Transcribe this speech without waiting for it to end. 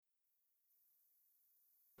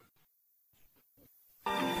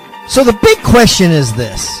So the big question is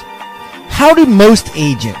this: how do most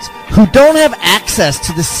agents who don't have access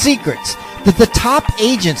to the secrets that the top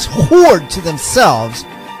agents hoard to themselves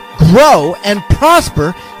grow and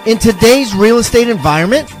prosper in today's real estate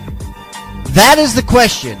environment? That is the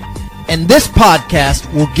question, and this podcast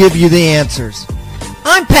will give you the answers.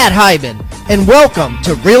 I'm Pat Hiban, and welcome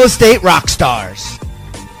to Real Estate Rockstars.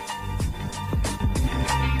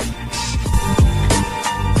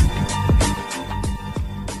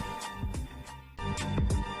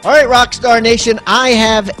 All right, Rockstar Nation, I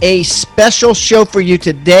have a special show for you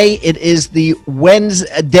today. It is the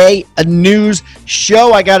Wednesday news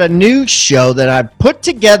show. I got a news show that I put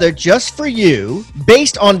together just for you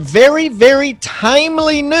based on very, very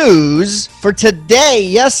timely news for today.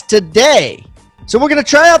 Yes, today. So we're going to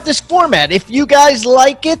try out this format. If you guys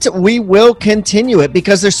like it, we will continue it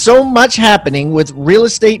because there's so much happening with real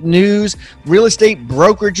estate news, real estate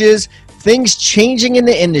brokerages, things changing in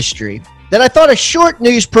the industry, that I thought a short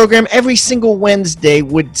news program every single Wednesday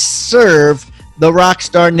would serve the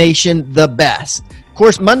Rockstar Nation the best. Of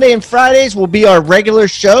course, Monday and Fridays will be our regular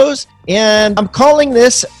shows, and I'm calling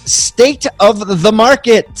this State of the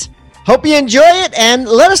Market. Hope you enjoy it, and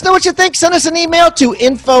let us know what you think. Send us an email to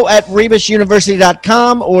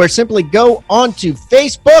info@rebusuniversity.com, or simply go onto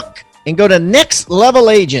Facebook and go to Next Level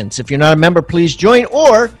Agents. If you're not a member, please join,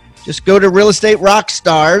 or just go to Real Estate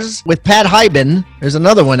Rockstars with Pat Hiban. There's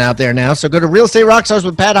another one out there now. So go to Real Estate Rockstars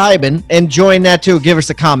with Pat Hiban and join that too. Give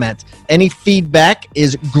us a comment. Any feedback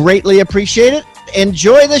is greatly appreciated.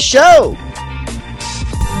 Enjoy the show.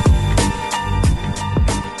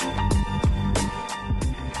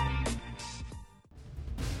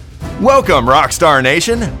 Welcome, Rockstar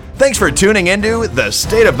Nation. Thanks for tuning into the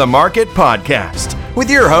State of the Market podcast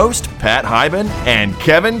with your host, Pat Hiban and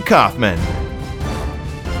Kevin Kaufman.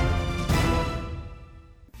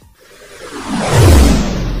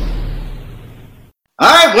 All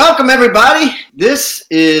right, welcome everybody. This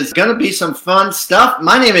is going to be some fun stuff.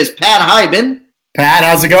 My name is Pat Hiban. Pat,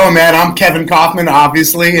 how's it going, man? I'm Kevin Kaufman,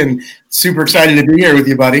 obviously, and super excited to be here with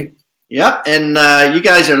you, buddy. Yep, and you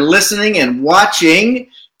guys are listening and watching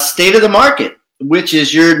State of the Market, which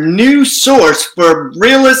is your new source for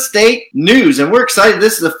real estate news. And we're excited.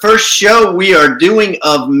 This is the first show we are doing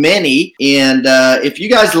of many. And if you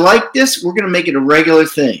guys like this, we're going to make it a regular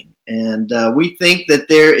thing. And we think that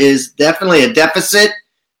there is definitely a deficit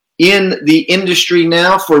in the industry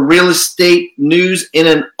now for real estate news in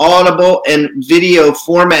an audible and video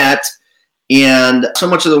format. And so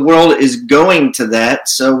much of the world is going to that.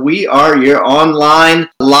 So we are your online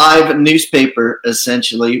live newspaper,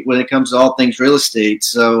 essentially, when it comes to all things real estate.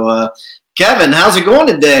 So, Kevin, how's it going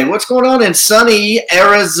today? What's going on in sunny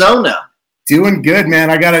Arizona? Doing good,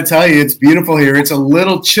 man. I got to tell you, it's beautiful here. It's a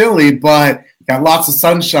little chilly, but got lots of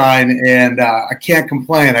sunshine, and I can't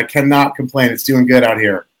complain. I cannot complain. It's doing good out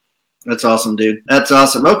here. That's awesome, dude. That's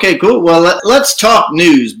awesome. Okay, cool. Well, let's talk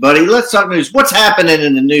news, buddy. Let's talk news. What's happening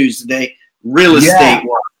in the news today? Real estate.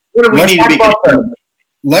 What do we need to be concerned about?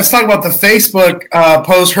 Let's talk about the Facebook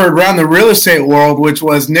post heard around the real estate world, which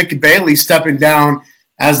was Nick Bailey stepping down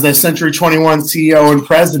as the Century 21 CEO and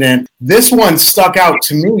president. This one stuck out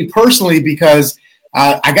to me personally because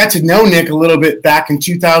I got to know Nick a little bit back in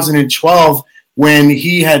 2012 when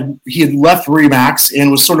he had left RE/MAX and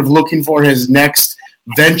was sort of looking for his next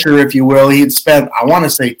venture, if you will. He had spent, I want to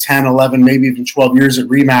say, 10, 11, maybe even 12 years at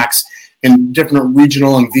RE/MAX in different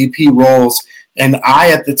regional and VP roles. And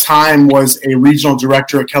I, at the time, was a regional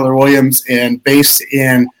director at Keller Williams and based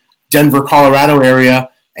in Denver, Colorado area.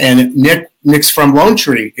 And Nick's from Lone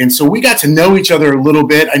Tree. And so we got to know each other a little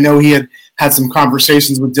bit. I know he had some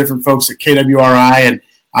conversations with different folks at KWRI.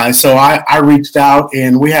 And so I reached out,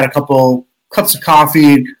 and we had a couple cups of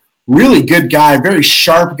coffee. Really good guy, very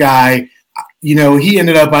sharp guy. You know, he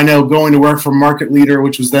ended up, I know, going to work for Market Leader,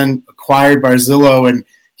 which was then acquired by Zillow. And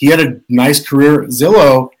he had a nice career at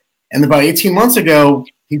Zillow. And about 18 months ago,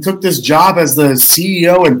 he took this job as the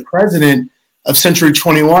CEO and president of Century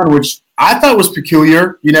 21, which I thought was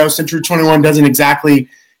peculiar. You know, Century 21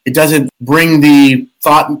 doesn't bring the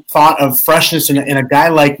thought of freshness in a guy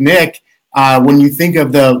like Nick when you think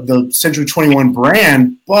of the Century 21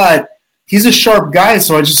 brand. But he's a sharp guy,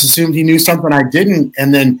 so I just assumed he knew something I didn't.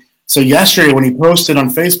 And then, so yesterday when he posted on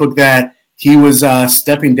Facebook that he was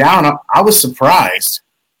stepping down, I was surprised.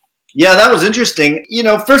 Yeah, that was interesting. You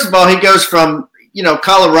know, first of all, he goes from,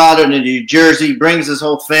 Colorado to New Jersey, brings his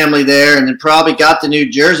whole family there, and then probably got to New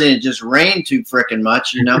Jersey and it just rained too frickin'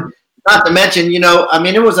 much, Not to mention,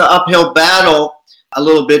 it was an uphill battle a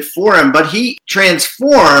little bit for him, but he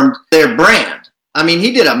transformed their brand. I mean,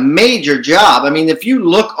 he did a major job. I mean, if you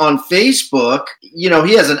look on Facebook, he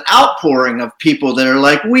has an outpouring of people that are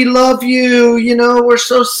like, we love you. We're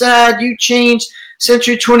so sad. You changed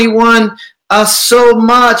Century 21 so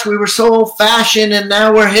much. We were so old fashioned and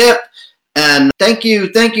now we're hip. And thank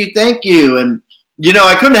you. And,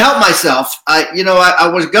 I couldn't help myself.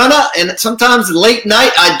 I was gonna, and sometimes late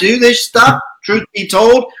night I do this stuff, truth be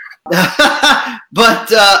told.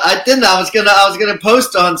 But I didn't. I was gonna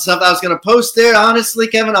post on something. I was gonna post there. Honestly,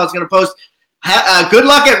 Kevin, I was gonna post. Good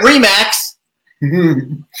luck at Remax.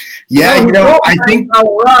 Yeah, I think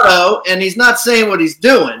Colorado, and he's not saying what he's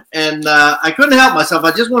doing, and I couldn't help myself.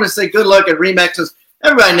 I just want to say good luck at Remax because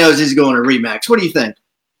everybody knows he's going to Remax. What do you think?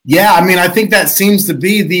 Yeah, I mean, I think that seems to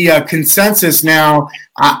be the consensus now.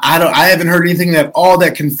 I haven't heard anything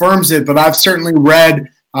that confirms it, but I've certainly read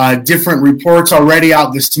different reports already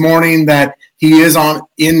out this morning that he is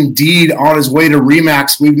indeed on his way to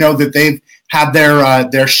Remax. We know that they've had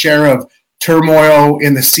their share of turmoil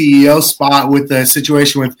in the CEO spot with the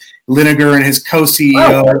situation with Linegar and his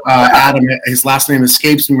co-CEO Adam. His last name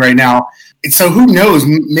escapes me right now. And so who knows?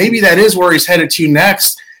 Maybe that is where he's headed to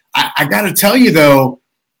next. I got to tell you though,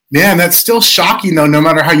 man, that's still shocking though. No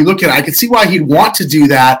matter how you look at it, I can see why he'd want to do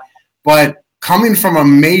that, but coming from a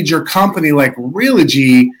major company like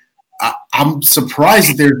Realogy, I'm surprised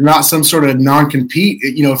that there's not some sort of non-compete,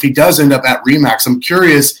 if he does end up at Remax. I'm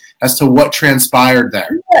curious as to what transpired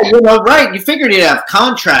there. Yeah, right. You figured he'd have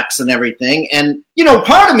contracts and everything. And,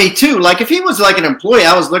 part of me too, like if he was like an employee,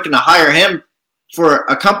 I was looking to hire him for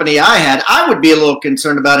a company I had, I would be a little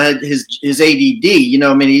concerned about his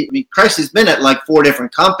ADD. Christ, he's been at like 4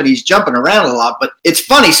 different companies, jumping around a lot. But it's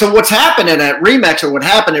funny. So what's happening at Remax, or what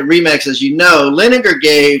happened at Remax, as you know, Linegar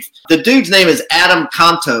gave, the dude's name is Adam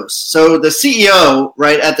Contos. So the CEO,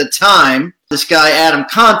 right, at the time, this guy, Adam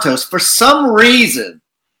Contos, for some reason,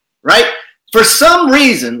 right,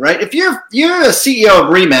 if you're a CEO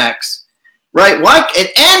of Remax, right? Why?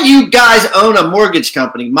 And you guys own a mortgage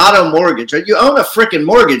company, Motto Mortgage, right? You own a freaking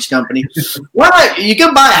mortgage company. Why not? You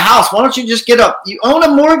can buy a house. Why don't you just you own a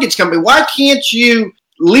mortgage company. Why can't you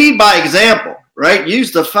lead by example, right?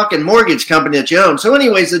 Use the fucking mortgage company that you own. So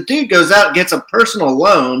anyways, the dude goes out and gets a personal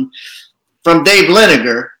loan from Dave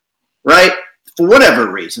Linegar, right? For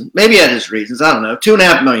whatever reason. Maybe he had his reasons. I don't know.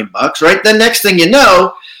 $2.5 million, right? Then next thing you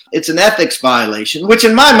know, it's an ethics violation, which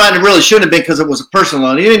in my mind it really shouldn't have been because it was a personal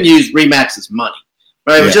loan. He didn't use Remax's money,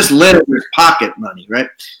 right? It was just Linegar's pocket money, right?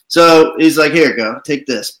 So he's like, here you go, take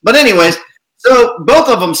this. But anyways, so both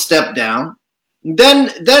of them stepped down. Then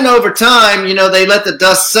over time, they let the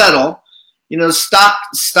dust settle.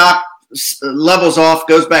 Stock levels off,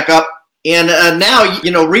 goes back up. And now,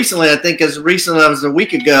 recently, I think as recently as a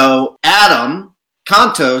week ago, Adam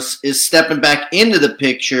Contos is stepping back into the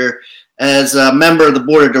picture as a member of the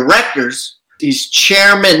board of directors. He's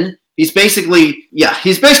chairman. He's basically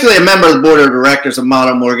a member of the board of directors of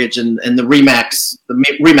Motto Mortgage and the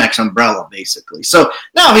Remax umbrella, basically. So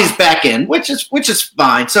now he's back in, which is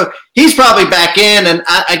fine. So he's probably back in, and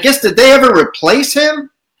I guess, did they ever replace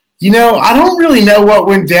him? I don't really know what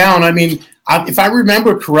went down. I mean, if I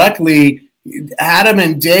remember correctly, Adam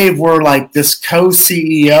and Dave were like this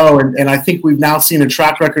co-CEO, and I think we've now seen a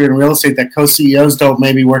track record in real estate that co-CEOs don't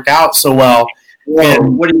maybe work out so well.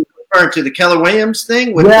 And what are you referring to, the Keller Williams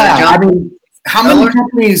thing? How many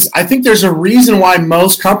companies? I think there's a reason why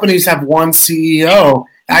most companies have one CEO.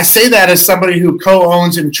 I say that as somebody who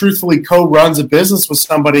co-owns and truthfully co-runs a business with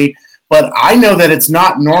somebody, but I know that it's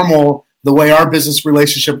not normal the way our business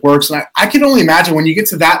relationship works. And I can only imagine when you get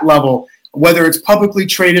to that level, whether it's publicly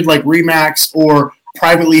traded like Remax or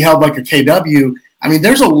privately held like a KW, I mean,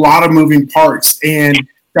 there's a lot of moving parts. And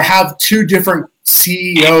to have 2 different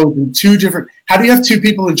CEOs and how do you have 2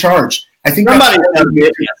 people in charge? I think somebody's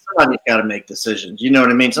got to make decisions. You know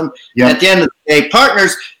what I mean? At the end of the day,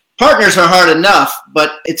 partners are hard enough,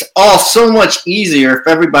 but it's all so much easier if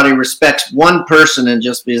everybody respects one person and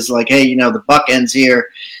just is like, hey, the buck ends here.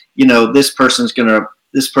 This person's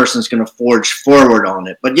gonna forge forward on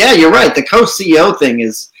it. But yeah, you're right. The co-CEO thing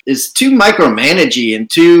is too micromanagey and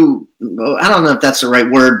too, I don't know if that's the right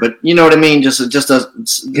word, but you know what I mean? It doesn't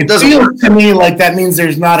feels to me like that means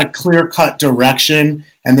there's not a clear-cut direction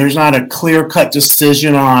and there's not a clear-cut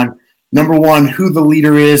decision on, number one, who the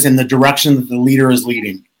leader is and the direction that the leader is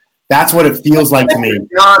leading. That's what it feels like to me.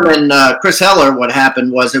 John and Chris Heller, what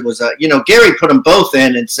happened was Gary put them both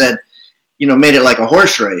in and said, made it like a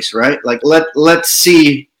horse race, right? Like let's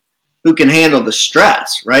see who can handle the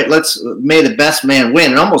stress, right? May the best man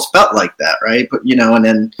win. It almost felt like that, right? But and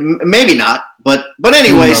then maybe not. But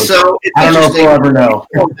anyway, so it's I don't know if we'll ever know.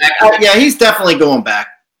 Yeah, he's definitely going back.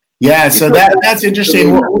 Yeah, so that's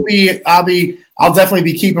interesting. I'll be I'll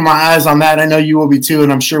definitely be keeping my eyes on that. I know you will be too,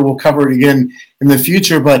 and I'm sure we'll cover it again in the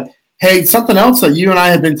future. But hey, something else that you and I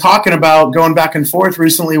have been talking about going back and forth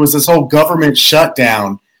recently was this whole government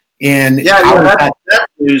shutdown. And that's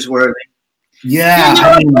newsworthy. Yeah,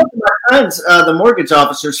 I mean, my friends, the mortgage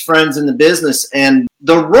officers' friends in the business, and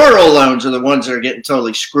the rural loans are the ones that are getting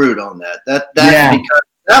totally screwed on that. Because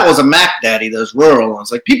that was a Mac Daddy, those rural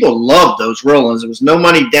loans. Like, people loved those rural loans. There was no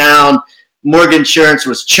money down. Mortgage insurance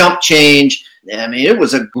was chump change. I mean, it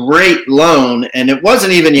was a great loan, and it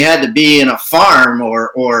wasn't even you had to be in a farm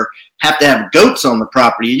or have to have goats on the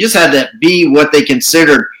property. You just had to be what they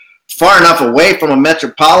considered far enough away from a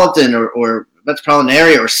metropolitan or metropolitan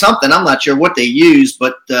area or something. I'm not sure what they used,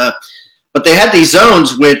 but they had these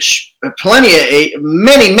zones which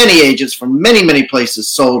many agents from many places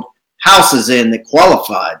sold houses in that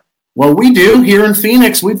qualified. Well, we do here in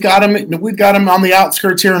Phoenix. We've got them on the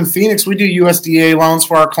outskirts here in Phoenix. We do USDA loans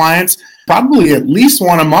for our clients, probably at least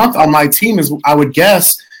one a month on my team, as I would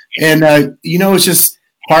guess. And it's just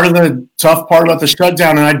part of the tough part about the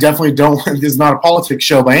shutdown. And I definitely this is not a politics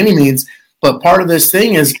show by any means, but part of this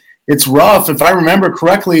thing is it's rough. If I remember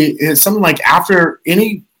correctly, it's something like after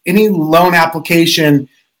any loan application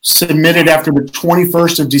submitted after the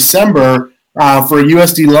 21st of December for a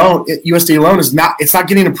USDA loan it's not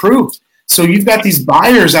getting approved. So you've got these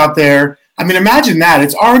buyers out there. I mean, imagine that.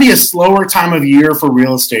 It's already a slower time of year for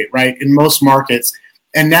real estate, right, in most markets.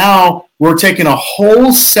 And now we're taking a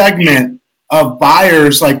whole segment of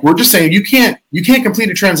buyers, like we're just saying you can't complete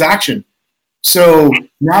a transaction. So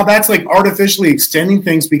now that's like artificially extending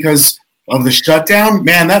things because of the shutdown.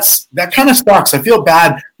 Man, that kind of sucks. I feel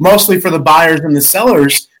bad mostly for the buyers and the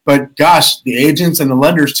sellers, but gosh, the agents and the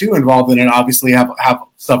lenders too involved in it obviously have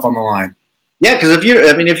stuff on the line. Yeah, because if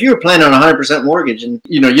you were planning on a 100% mortgage and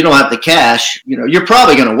you don't have the cash, you're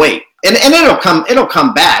probably going to wait, and it'll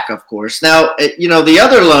come back, of course. Now, the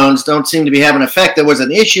other loans don't seem to be having an effect. There was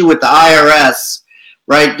an issue with the IRS,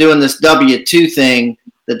 right, doing this W-2 thing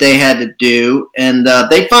that they had to do, and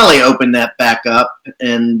they finally opened that back up,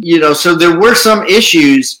 and so there were some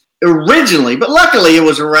issues originally, but luckily it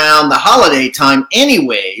was around the holiday time,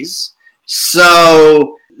 anyways.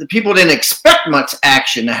 So the people didn't expect much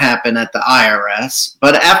action to happen at the IRS,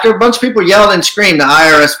 but after a bunch of people yelled and screamed, the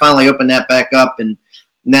IRS finally opened that back up, and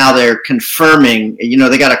now they're confirming,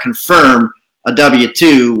 they got to confirm a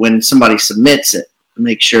W-2 when somebody submits it to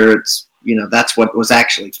make sure it's, that's what was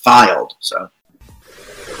actually filed. So.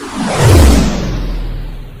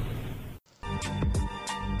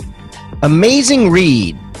 Amazing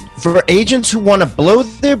read for agents who want to blow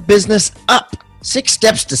their business up. 6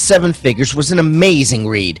 Steps to 7 Figures was an amazing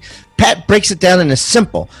read. Pat breaks it down into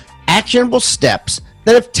simple, actionable steps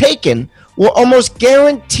that, if taken, will almost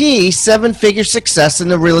guarantee 7-figure success in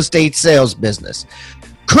the real estate sales business.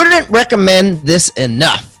 Couldn't recommend this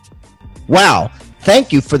enough. Wow,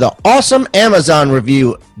 thank you for the awesome Amazon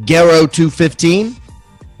review, Garo215.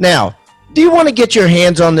 Now, do you want to get your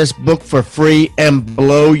hands on this book for free and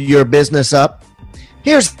blow your business up?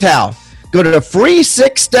 Here's how. Go to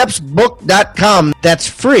free6stepsbook.com. That's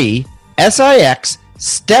free, S-I-X,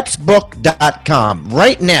 stepsbook.com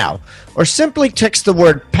right now. Or simply text the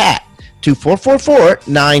word PAT to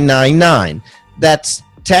 444-999. That's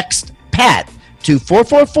text PAT to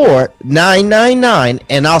 444-999,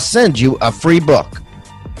 and I'll send you a free book.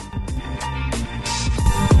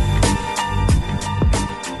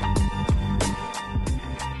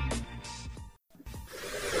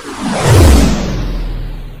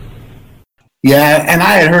 Yeah, and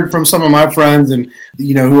I had heard from some of my friends and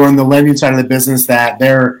who are on the lending side of the business that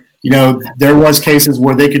there was cases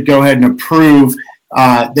where they could go ahead and approve.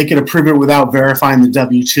 They could approve it without verifying the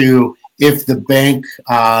W-2 if the bank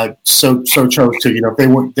so chose to.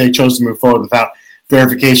 If they chose to move forward without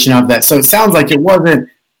verification of that. So it sounds like that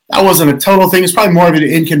wasn't a total thing. It's probably more of an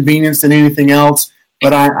inconvenience than anything else.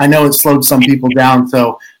 But I know it slowed some people down.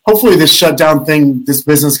 So hopefully this shutdown thing, this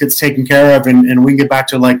business gets taken care of and we can get back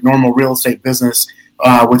to like normal real estate business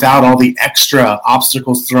without all the extra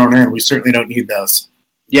obstacles thrown in. We certainly don't need those.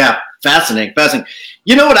 Yeah, fascinating.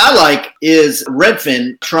 You know what I like is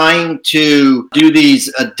Redfin trying to do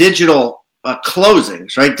these digital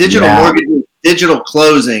closings, right? Digital mortgages, digital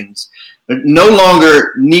closings. No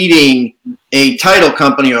longer needing a title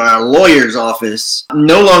company or a lawyer's office,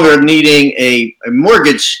 no longer needing a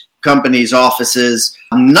mortgage company's offices,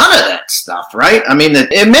 none of that stuff, right? I mean,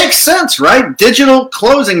 it makes sense, right? Digital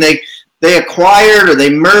closing, they acquired or they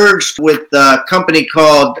merged with a company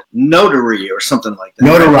called Notary or something like that.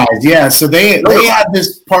 Notarize, yeah. So they had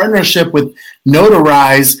this partnership with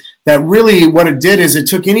Notarize that really what it did is it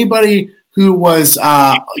took anybody who was,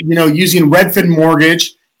 using Redfin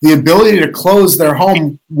Mortgage the ability to close their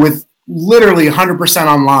home with literally 100%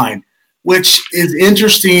 online, which is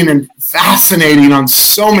interesting and fascinating on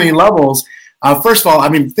so many levels. First of all, I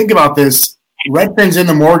mean, think about this. Redfin's in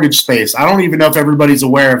the mortgage space. I don't even know if everybody's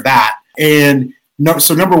aware of that. And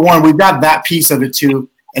so number one, we've got that piece of it too.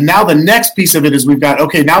 And now the next piece of it is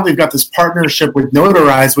now they've got this partnership with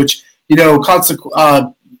Notarize, which,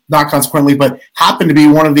 not consequently, but happened to be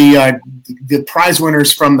one of the prize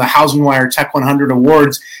winners from the Housing Wire Tech 100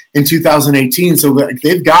 Awards in 2018. So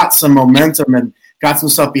they've got some momentum and got some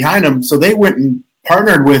stuff behind them. So they went and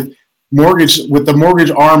partnered with the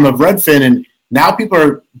mortgage arm of Redfin, and now people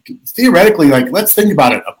are theoretically let's think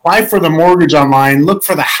about it. Apply for the mortgage online, look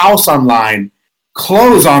for the house online,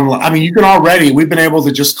 close online. I mean, we've been able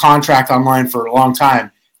to just contract online for a long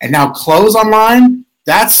time, and now close online.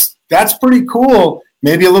 That's pretty cool.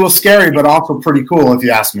 Maybe a little scary, but also pretty cool if you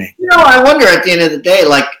ask me. I wonder at the end of the day,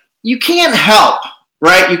 you can't help,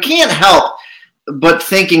 right? You can't help but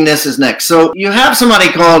thinking this is next. So you have somebody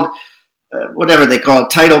called, whatever they call it,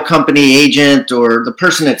 title company agent, or the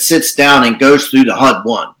person that sits down and goes through the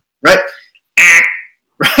HUD-1, right?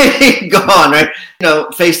 Right? Gone,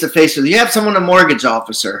 right? Face to face with you. You have someone, a mortgage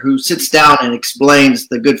officer, who sits down and explains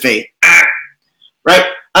the good faith, right?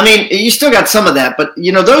 I mean, you still got some of that, but,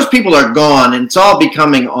 those people are gone, and it's all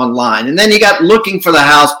becoming online. And then you got looking for the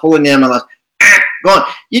house, pulling the MLS, gone.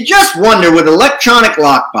 You just wonder, with electronic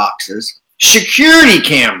lock boxes, security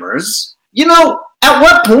cameras, at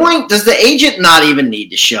what point does the agent not even need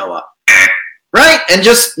to show up, right? And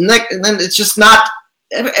then it's just not,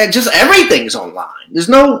 just everything's online. There's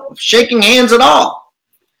no shaking hands at all.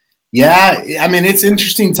 Yeah, I mean, it's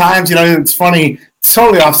interesting times. It's funny, it's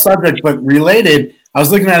totally off subject, but related. I was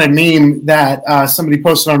looking at a meme that somebody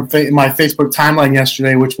posted on my Facebook timeline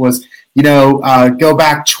yesterday, which was, go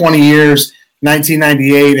back 20 years,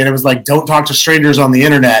 1998, and it was don't talk to strangers on the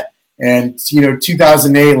internet. And,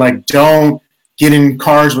 2008, don't get in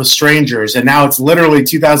cars with strangers. And now it's literally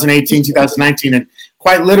 2018, 2019, and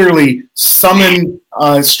quite literally summon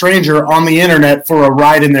a stranger on the internet for a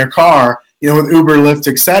ride in their car, with Uber, Lyft,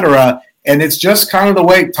 etc. And it's just kind of the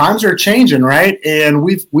way times are changing, right? And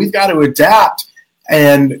we've got to adapt.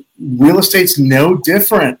 And real estate's no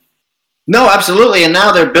different. No, absolutely. And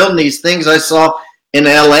now they're building these things. I saw in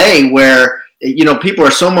LA where, people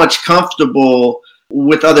are so much comfortable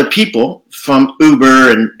with other people from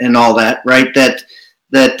Uber and all that, right? That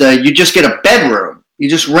you just get a bedroom. You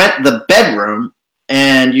just rent the bedroom,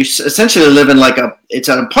 and you essentially live in it's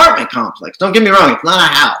an apartment complex. Don't get me wrong. It's not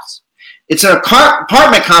a house. It's an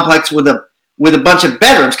apartment complex with a bunch of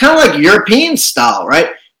bedrooms, kind of like European style,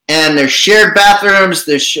 right? And there's shared bathrooms.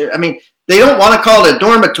 They don't want to call it a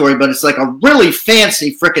dormitory, but it's like a really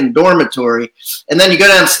fancy freaking dormitory. And then you go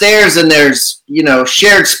downstairs and there's,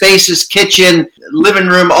 shared spaces, kitchen, living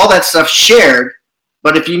room, all that stuff shared.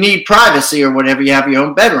 But if you need privacy or whatever, you have your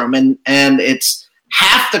own bedroom. And it's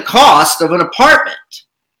half the cost of an apartment.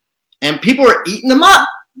 And people are eating them up.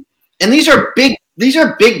 And these are big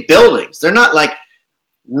buildings. They're not like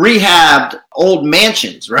rehabbed old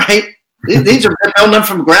mansions, right? These are building them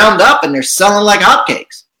from ground up, and they're selling like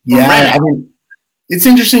hotcakes. Yeah, I mean, it's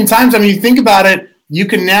interesting times. I mean, you think about it. You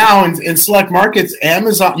can now, in select markets,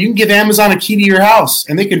 Amazon. You can give Amazon a key to your house,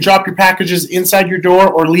 and they can drop your packages inside your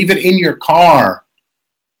door or leave it in your car.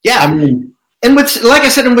 Yeah, I mean, and with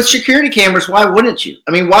security cameras, why wouldn't you?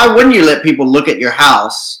 I mean, why wouldn't you let people look at your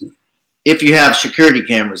house if you have security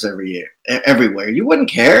cameras everywhere? You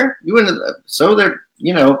wouldn't care. You wouldn't. So they're,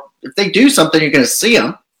 if they do something, you're going to see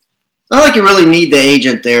them. Not like you really need the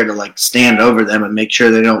agent there to stand over them and make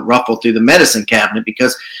sure they don't ruffle through the medicine cabinet,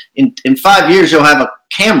 because in 5 years you'll have a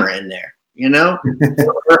camera in there,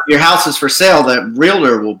 If your house is for sale, the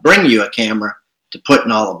realtor will bring you a camera to put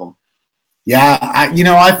in all of them. Yeah,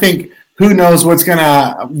 I think who knows what's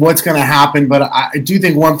gonna happen, but I do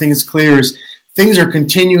think one thing is clear is things are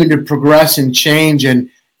continuing to progress and change, and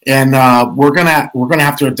we're gonna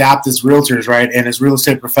have to adapt as realtors, right? And as real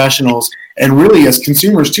estate professionals, and really as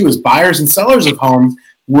consumers too, as buyers and sellers of homes,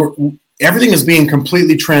 everything is being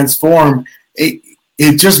completely transformed.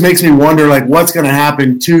 It just makes me wonder, what's going to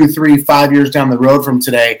happen 2, 3, 5 years down the road from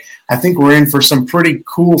today. I think we're in for some pretty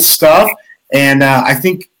cool stuff, and I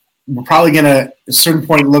think we're probably going to, at a certain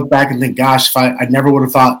point, look back and think, gosh, I never would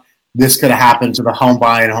have thought this could have happened to the home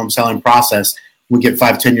buying and home selling process. We get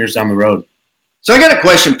 5, 10 years down the road. So I got a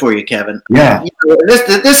question for you, Kevin. Yeah.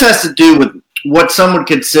 This has to do with what some would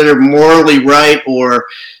consider morally right or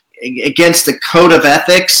against the code of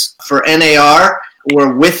ethics for NAR,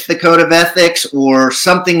 or with the code of ethics, or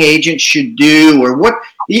something agents should do, or what,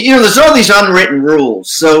 there's all these unwritten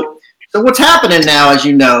rules. So So what's happening now, as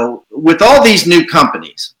you know, with all these new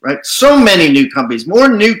companies, right? So many new companies, more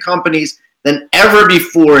new companies than ever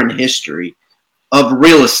before in history of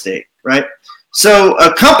real estate, right? So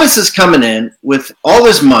Compass is coming in with all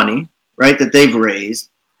this money, right, that they've raised,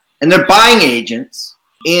 and they're buying agents,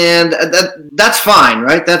 and that's fine,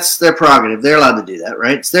 right? That's their prerogative. They're allowed to do that,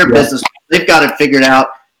 right? It's their business. They've got it figured out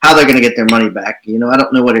how they're going to get their money back. You know, I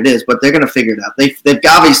don't know what it is, but they're going to figure it out. They've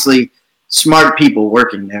obviously smart people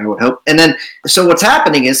working there, I would hope. And then, so what's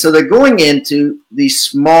happening is, so they're going into these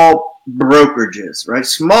small brokerages, right?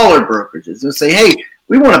 Smaller brokerages. They'll say, hey,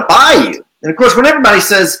 we want to buy you. And of course, when everybody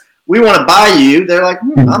says, we want to buy you, they're like,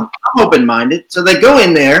 I'm open-minded. So they go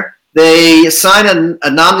in there, they sign a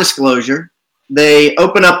non-disclosure, they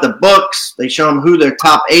open up the books, they show them who their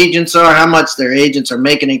top agents are, how much their agents are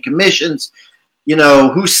making in commissions, you know,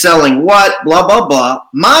 who's selling what, blah, blah, blah.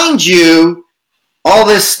 Mind you, all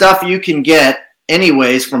this stuff you can get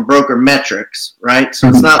anyways from Broker Metrics, right? So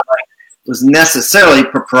it's not like it was necessarily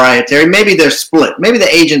proprietary. Maybe they're split. Maybe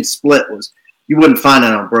the agent split was, you wouldn't find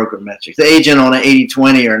it on Broker Metrics. The agent on an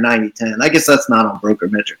 80-20 or 90-10. I guess that's not on Broker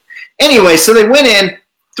Metrics. Anyway, so they went in.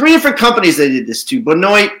 3 different companies they did this to.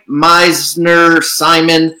 Benoit, Meisner,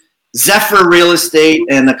 Simon, Zephyr Real Estate,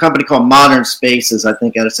 and a company called Modern Spaces, I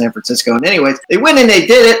think, out of San Francisco. And anyways, they went in, they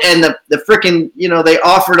did it, and the freaking, you know, they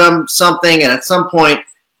offered them something, and at some point,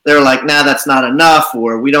 they're like, nah, that's not enough,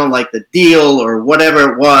 or we don't like the deal, or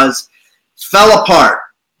whatever it was. Fell apart.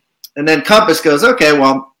 And then Compass goes, okay,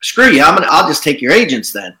 well, screw you. I'll just take your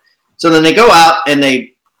agents then. So then they go out and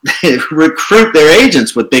they recruit their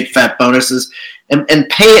agents with big fat bonuses and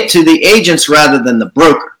pay it to the agents rather than the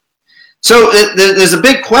broker. So there's a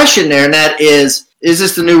big question there, and that is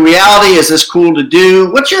this the new reality? Is this cool to do?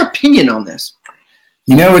 What's your opinion on this?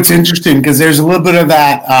 You know, it's interesting because there's a little bit of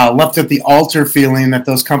that left at the altar feeling that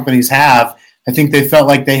those companies have. I think they felt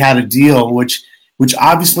like they had a deal, which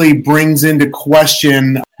obviously brings into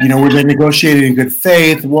question, you know, were they negotiating in good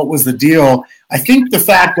faith? What was the deal? I think the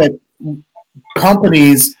fact that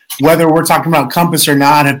companies, whether we're talking about Compass or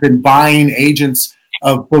not, have been buying agents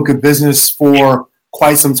of book of business for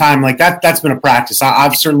quite some time. Like that's been a practice.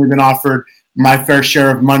 I've certainly been offered my fair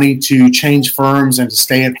share of money to change firms and to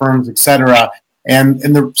stay at firms, et cetera.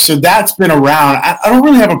 So that's been around. I don't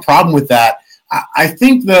really have a problem with that. I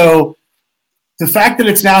think, though, the fact that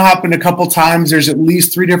it's now happened a couple times, there's at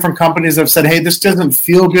least 3 different companies that have said, hey, this doesn't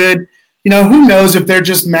feel good. You know, who knows if they're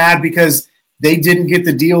just mad because they didn't get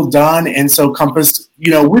the deal done. And so Compass,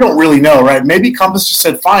 you know, we don't really know, right? Maybe Compass just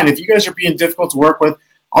said, fine, if you guys are being difficult to work with,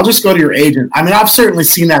 I'll just go to your agent. I mean, I've certainly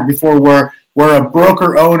seen that before where a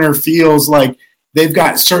broker owner feels like they've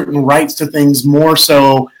got certain rights to things more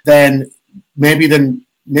so than maybe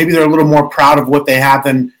they're a little more proud of what they have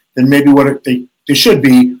than maybe what they should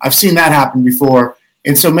be. I've seen that happen before.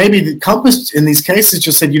 And so maybe the Compass in these cases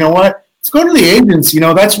just said, you know what, let's go to the agents. You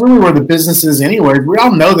know, that's really where the business is anyway. We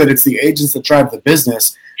all know that it's the agents that drive the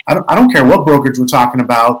business. I don't care what brokerage we're talking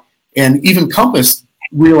about. And even Compass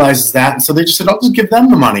realizes that. And so they just said, I'll just give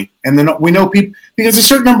them the money. And then we know people, because a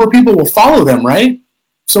certain number of people will follow them, right?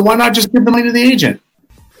 So why not just give the money to the agent?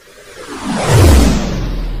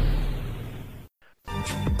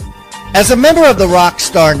 As a member of the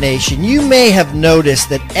Rockstar Nation, you may have noticed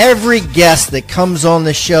that every guest that comes on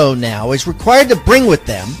the show now is required to bring with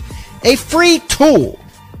them a free tool,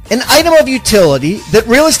 an item of utility that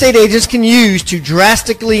real estate agents can use to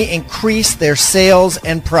drastically increase their sales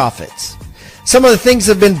and profits. Some of the things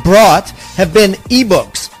that have been brought have been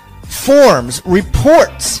ebooks, forms,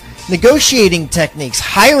 reports, negotiating techniques,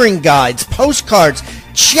 hiring guides, postcards,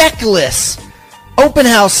 checklists, open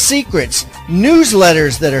house secrets,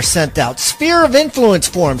 newsletters that are sent out, sphere of influence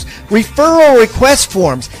forms, referral request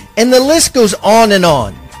forms, and the list goes on and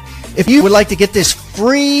on. If you would like to get this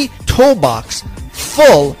free toolbox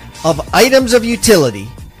full of items of utility,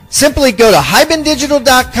 simply go to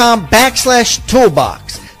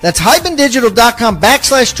hibandigital.com/toolbox. That's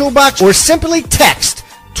hibandigital.com/toolbox, or simply text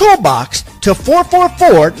toolbox to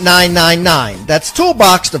 444-999. That's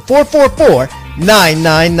toolbox to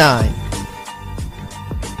 444-999.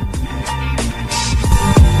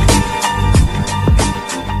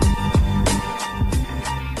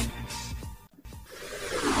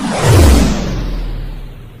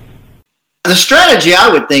 The strategy, I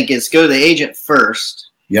would think, is go to the agent first.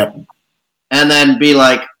 Yep. And then be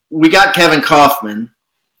like, we got Kevin Kaufman,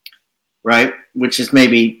 right? Which is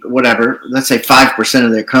maybe, whatever, let's say 5%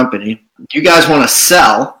 of their company. You guys want to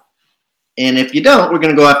sell, and if you don't, we're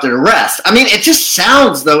going to go after the rest. I mean, it just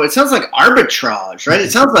sounds, though, it sounds like arbitrage, right?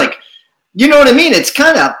 It sounds like, you know what I mean? It's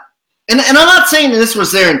kind of, and I'm not saying this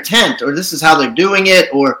was their intent or this is how they're doing it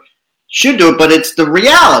or should do it, but it's the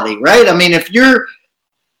reality, right? I mean, if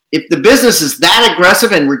the business is that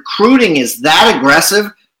aggressive and recruiting is that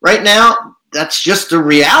aggressive right now, that's just the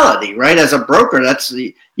reality, right? As a broker,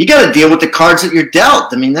 you got to deal with the cards that you're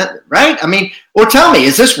dealt. I mean, right? I mean, or tell me,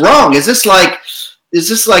 is this wrong? Is this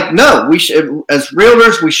like, no, we should, as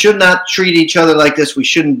realtors, we should not treat each other like this. We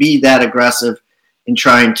shouldn't be that aggressive in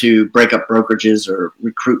trying to break up brokerages or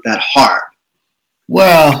recruit that hard.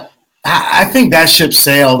 Well, I think that ship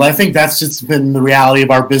sailed. I think that's just been the reality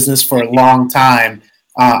of our business for a long time.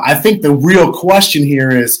 I think the real question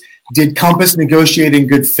here is, did Compass negotiate in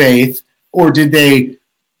good faith, or did they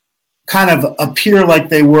kind of appear like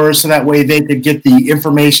they were so that way they could get the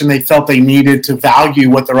information they felt they needed to value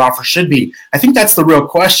what their offer should be? I think that's the real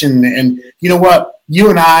question. And you know what? You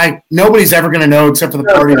and I, nobody's ever going to know except for the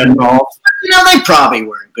parties involved. They probably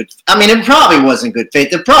weren't good. I mean, it probably wasn't good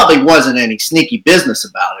faith. There probably wasn't any sneaky business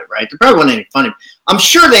about it, right? There probably wasn't any funny. I'm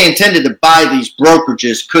sure they intended to buy these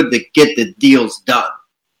brokerages could they get the deals done.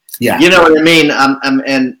 Yeah. You know what I mean?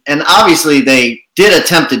 And obviously they did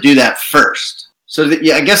attempt to do that first. So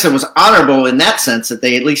I guess it was honorable in that sense that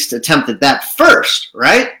they at least attempted that first,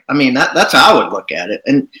 right? I mean, that's how I would look at it.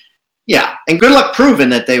 And yeah, and good luck proving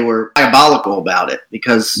that they were diabolical about it,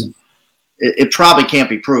 because it probably can't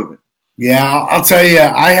be proven. Yeah, I'll tell you,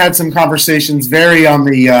 I had some conversations very on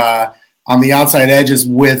the outside edges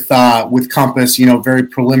with Compass, very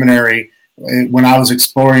preliminary, when I was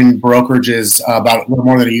exploring brokerages about a little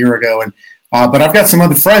more than a year ago. And but I've got some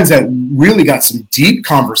other friends that really got some deep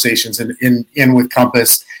conversations in with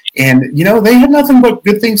Compass. And, they had nothing but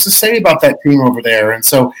good things to say about that team over there. And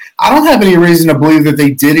so I don't have any reason to believe that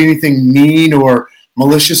they did anything mean or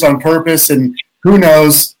malicious on purpose. And who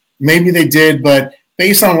knows, maybe they did. But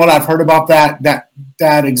based on what I've heard about that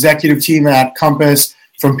executive team at Compass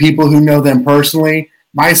from people who know them personally,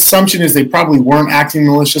 my assumption is they probably weren't acting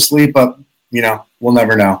maliciously, but, we'll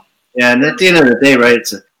never know. Yeah, and at the end of the day, right,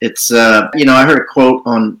 it's I heard a quote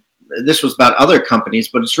on, this was about other companies,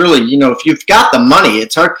 but it's really, if you've got the money,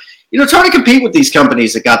 it's hard to compete with these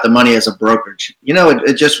companies that got the money as a brokerage.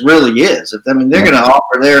 It just really is. They're going to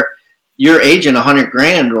offer your agent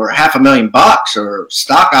 $100,000 or $500,000 or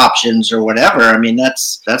stock options or whatever. I mean,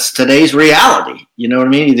 that's today's reality. You know what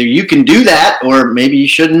I mean? Either you can do that, or maybe you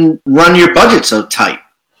shouldn't run your budget so tight.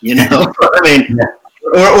 I mean,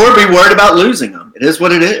 or be worried about losing them. It is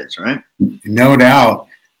what it is, right? No doubt.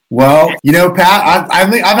 Well, Pat, I've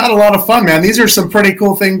had a lot of fun, man. These are some pretty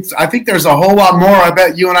cool things. I think there's a whole lot more. I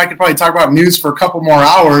bet you and I could probably talk about news for a couple more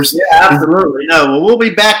hours. Yeah, absolutely. No, well, we'll be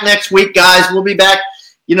back next week, guys. We'll be back,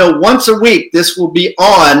 once a week. This will be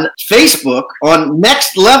on Facebook on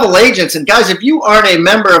Next Level Agents. And guys, if you aren't a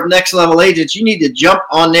member of Next Level Agents, you need to jump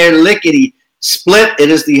on there, lickety split. It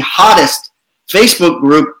is the hottest Facebook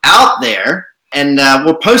group out there. And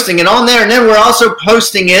we're posting it on there. And then we're also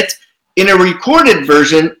posting it in a recorded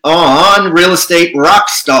version on Real Estate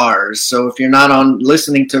Rockstars. So if you're not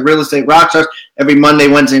listening to Real Estate Rockstars every Monday,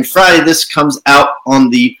 Wednesday, and Friday, this comes out on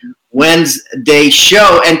the Wednesday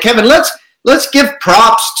show. And Kevin, let's give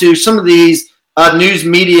props to some of these news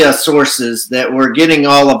media sources that we're getting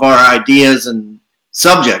all of our ideas and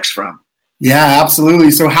subjects from. Yeah,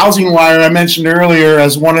 absolutely. So Housing Wire, I mentioned earlier,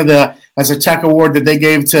 as a tech award that they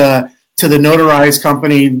gave to the Notarized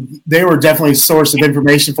company, they were definitely a source of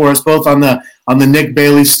information for us, both on the Nick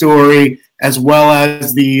Bailey story as well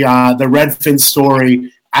as the Redfin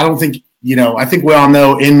story. I think we all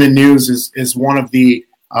know Inman News is one of the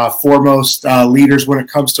foremost leaders when it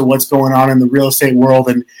comes to what's going on in the real estate world.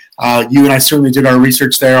 And you and I certainly did our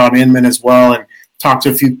research there on Inman as well, and talked to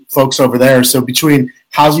a few folks over there. So between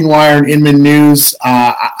Housing Wire and Inman News,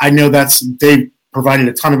 I know they provided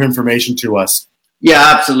a ton of information to us.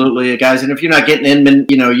 Yeah, absolutely, guys. And if you're not getting Inman,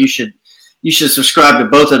 you should subscribe to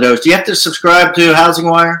both of those. Do you have to subscribe to Housing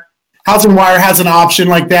Wire? Housing Wire has an option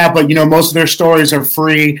like that, but most of their stories are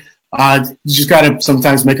free. You just got to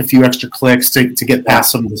sometimes make a few extra clicks to get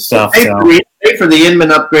past some of the stuff. Pay for the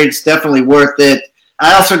Inman upgrade. It's definitely worth it.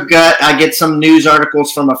 I get some news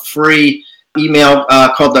articles from a free email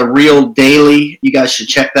called The Real Daily. You guys should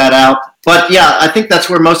check that out. But yeah, I think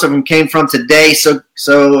that's where most of them came from today. So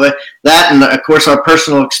that, and of course our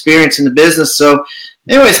personal experience in the business. So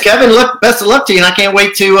anyways, Kevin, best of luck to you, and I can't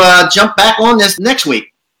wait to jump back on this next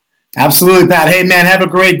week. Absolutely, Pat. Hey, man, have a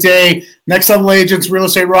great day. Next Level Agents, Real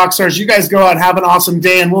Estate Rockstars. You guys go out and have an awesome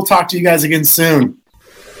day, and we'll talk to you guys again soon.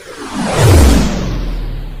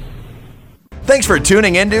 Thanks for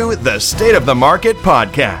tuning into the State of the Market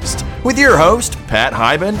podcast with your host, Pat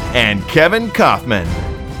Hiban and Kevin Kaufman.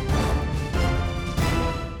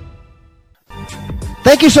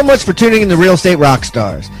 Thank you so much for tuning in to Real Estate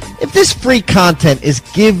Rockstars. If this free content is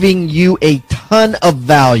giving you a ton of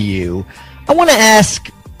value, I want to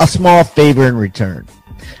ask a small favor in return.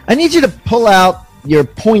 I need you to pull out your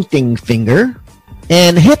pointing finger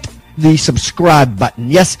and hit the subscribe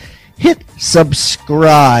button. Yes, hit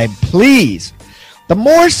subscribe, please. The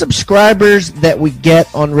more subscribers that we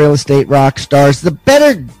get on Real Estate Rockstars, the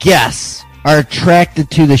better guests are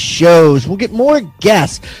attracted to the shows. We'll get more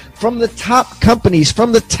guests from the top companies,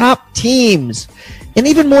 from the top teams, and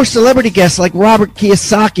even more celebrity guests like Robert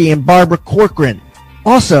Kiyosaki and Barbara Corcoran.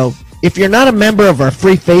 Also, if you're not a member of our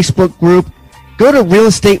free Facebook group, go to Real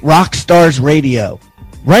Estate Rockstars Radio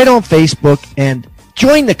right on Facebook and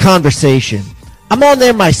join the conversation. I'm on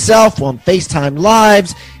there myself on FaceTime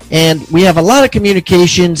Lives, and we have a lot of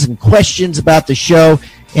communications and questions about the show,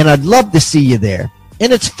 and I'd love to see you there.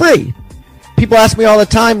 And it's free. People ask me all the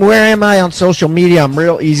time, where am I on social media? I'm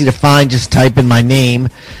real easy to find. Just type in my name.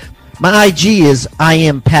 My IG is I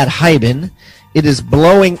am Pat Hiban. It is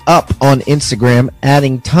blowing up on Instagram,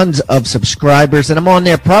 adding tons of subscribers, and I'm on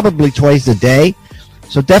there probably twice a day.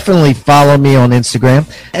 So definitely follow me on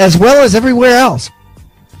Instagram, as well as everywhere else.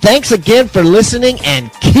 Thanks again for listening,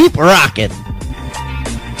 and keep rocking.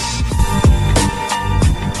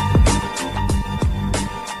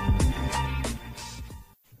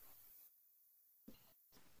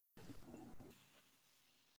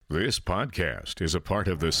 This podcast is a part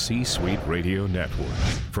of the C-Suite Radio Network.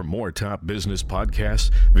 For more top business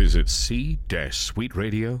podcasts, visit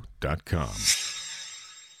c-suiteradio.com.